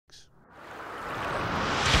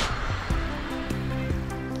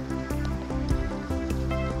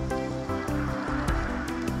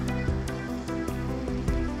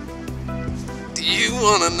You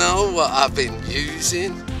want to know what I've been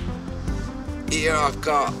using? Here I've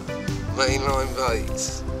got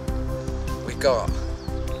Mainline-baits. We got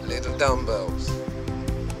little dumbbells.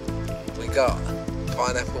 We got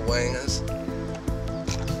pineapple wangers.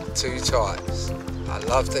 Two types. I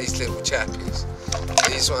love these little chappies.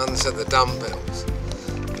 These ones are the dumbbells.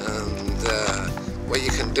 And what you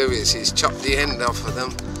can do is chop the end off of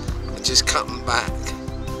them and just cut them back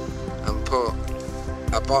and put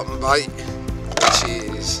a bottom bait, which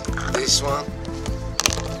is this one,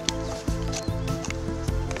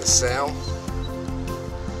 the cell,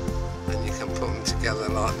 and you can put them together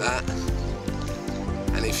like that.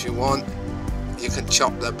 And if you want, you can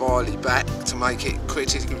chop the barley back to make it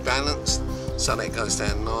critically balanced, so that it goes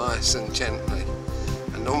down nice and gently.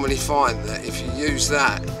 And normally find that if you use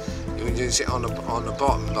that, you can use it on the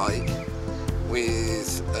bottom bait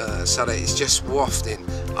with so that it's just wafting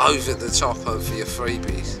over the top of your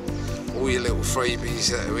freebies, all your little freebies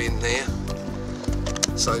that are in there.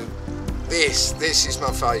 So this is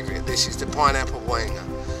my favourite. This is the pineapple wanger,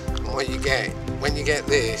 and what you get when you get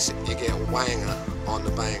this, you get a wanger on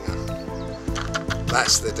the banger.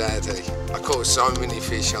 That's the daddy. I caught so many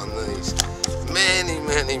fish on these, many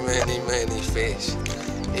fish.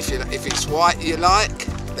 If it's white you like,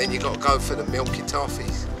 then you got to go for the milky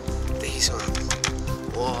toffees. These ones,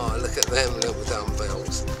 wow, look at them little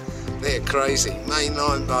dumbbells. They're crazy.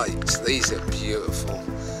 Mainline-baits. These are beautiful,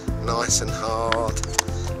 nice and hard,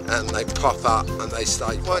 and they pop up and they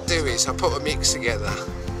stay. What I do is I put a mix together,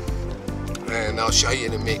 and I'll show you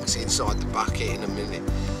the mix inside the bucket in a minute.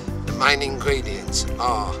 The main ingredients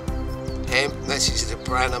are hemp. This is the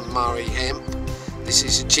Branham Murray hemp. This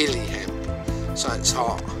is a chili hemp, so it's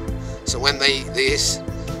hot. So when they eat this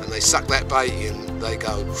and they suck that bait in, they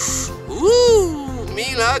go, ooh,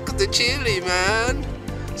 me like the chili, man.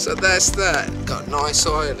 So that's that. Got nice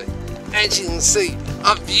oily. As you can see,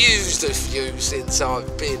 I've used a few since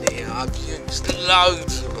I've been here. I've used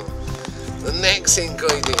loads of them. The next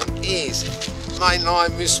ingredient is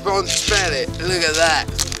Mainline Response pellet. Look at that.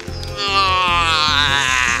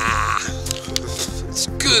 It's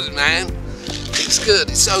good, man. It's good.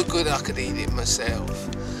 It's so good I could eat it myself.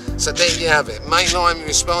 So there you have it, Mainline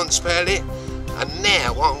Response pellet. And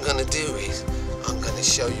now what I'm going to do is I'm going to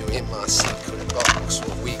show you in my secret box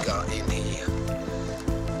what we got in here.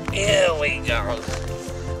 Here we go.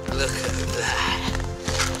 Look at that.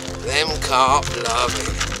 Them carp love it.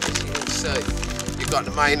 As you can see, you've got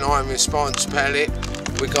the Mainline Response pellet.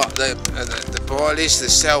 We got the boilies, the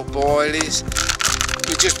cell boilies.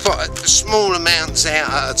 We just put small amounts out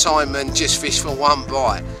at a time and just fish for one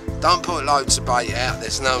bite. Don't put loads of bait out,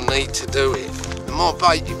 there's no need to do it. The more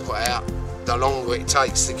bait you put out, the longer it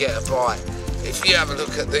takes to get a bite. If you have a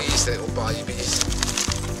look at these little babies,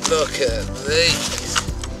 look at these.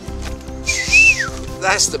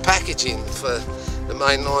 That's the packaging for the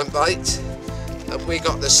Mainline-baits. And we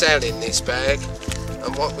got the cell in this bag.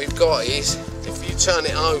 And what we've got is, if you turn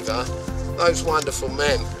it over, those wonderful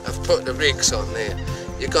men have put the rigs on there.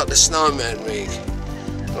 You've got the snowman rig,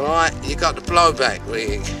 alright, you got the blowback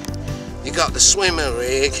rig, you got the swimmer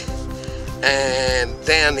rig, and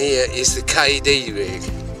down here is the KD rig.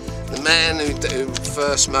 The man who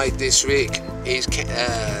first made this rig is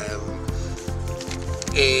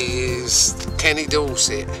Kenny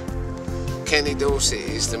Dorset. Kenny Dorset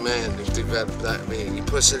is the man who developed that rig. He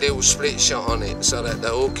puts a little split shot on it so that the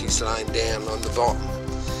hook is laying down on the bottom.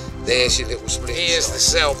 There's your little split. Here's the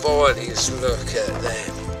cell boilies. Look at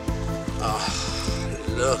them. Oh,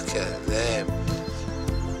 look at them.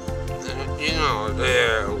 You know,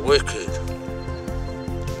 they're wicked.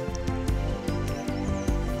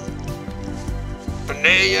 And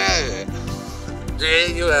there you have it. There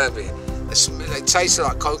you have it. They taste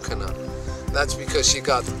like coconut. That's because you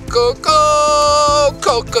got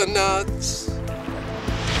coconuts.